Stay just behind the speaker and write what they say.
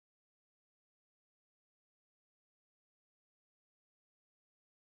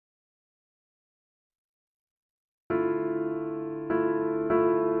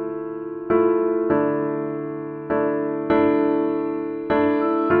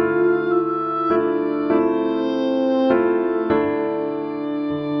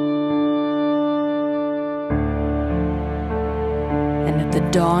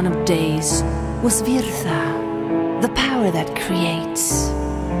dawn of days was Virtha, the power that creates.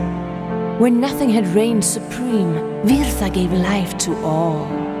 Where nothing had reigned supreme, Virtha gave life to all,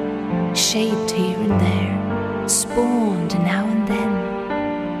 shaped here and there, spawned now and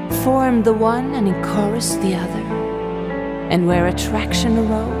then, formed the one and in chorus the other. And where attraction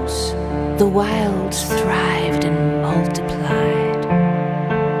arose, the wild thrived and multiplied.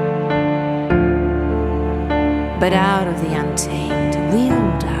 But out of the untamed,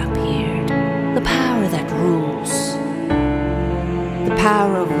 Wilda appeared, the power that rules. The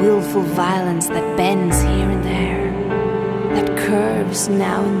power of willful violence that bends here and there, that curves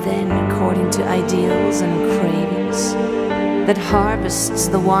now and then according to ideals and cravings, that harvests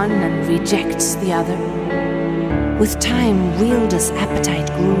the one and rejects the other. With time, Wilda's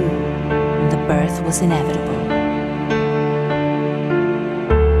appetite grew, and the birth was inevitable.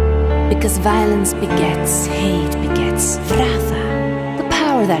 Because violence begets, hate begets Vratha, the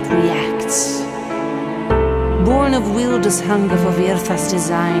power that reacts. Born of Wilda's hunger for Virtha's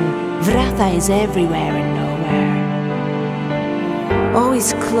design, Vratha is everywhere and nowhere.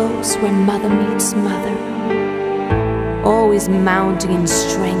 Always close where mother meets mother, always mounting in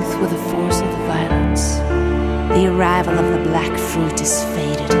strength with the force of the violence. The arrival of the black fruit is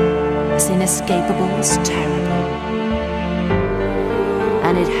fated, as inescapable as terrible.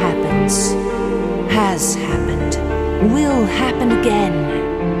 And it happens, has happened, will happen again,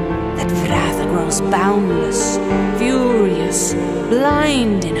 that Vratha grows boundless, furious,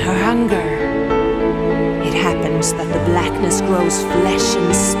 blind in her hunger. It happens that the blackness grows flesh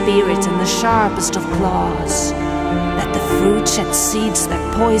and spirit and the sharpest of claws, that the fruit sheds seeds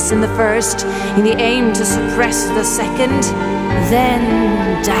that poison the first in the aim to suppress the second, then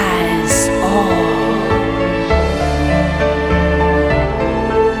die.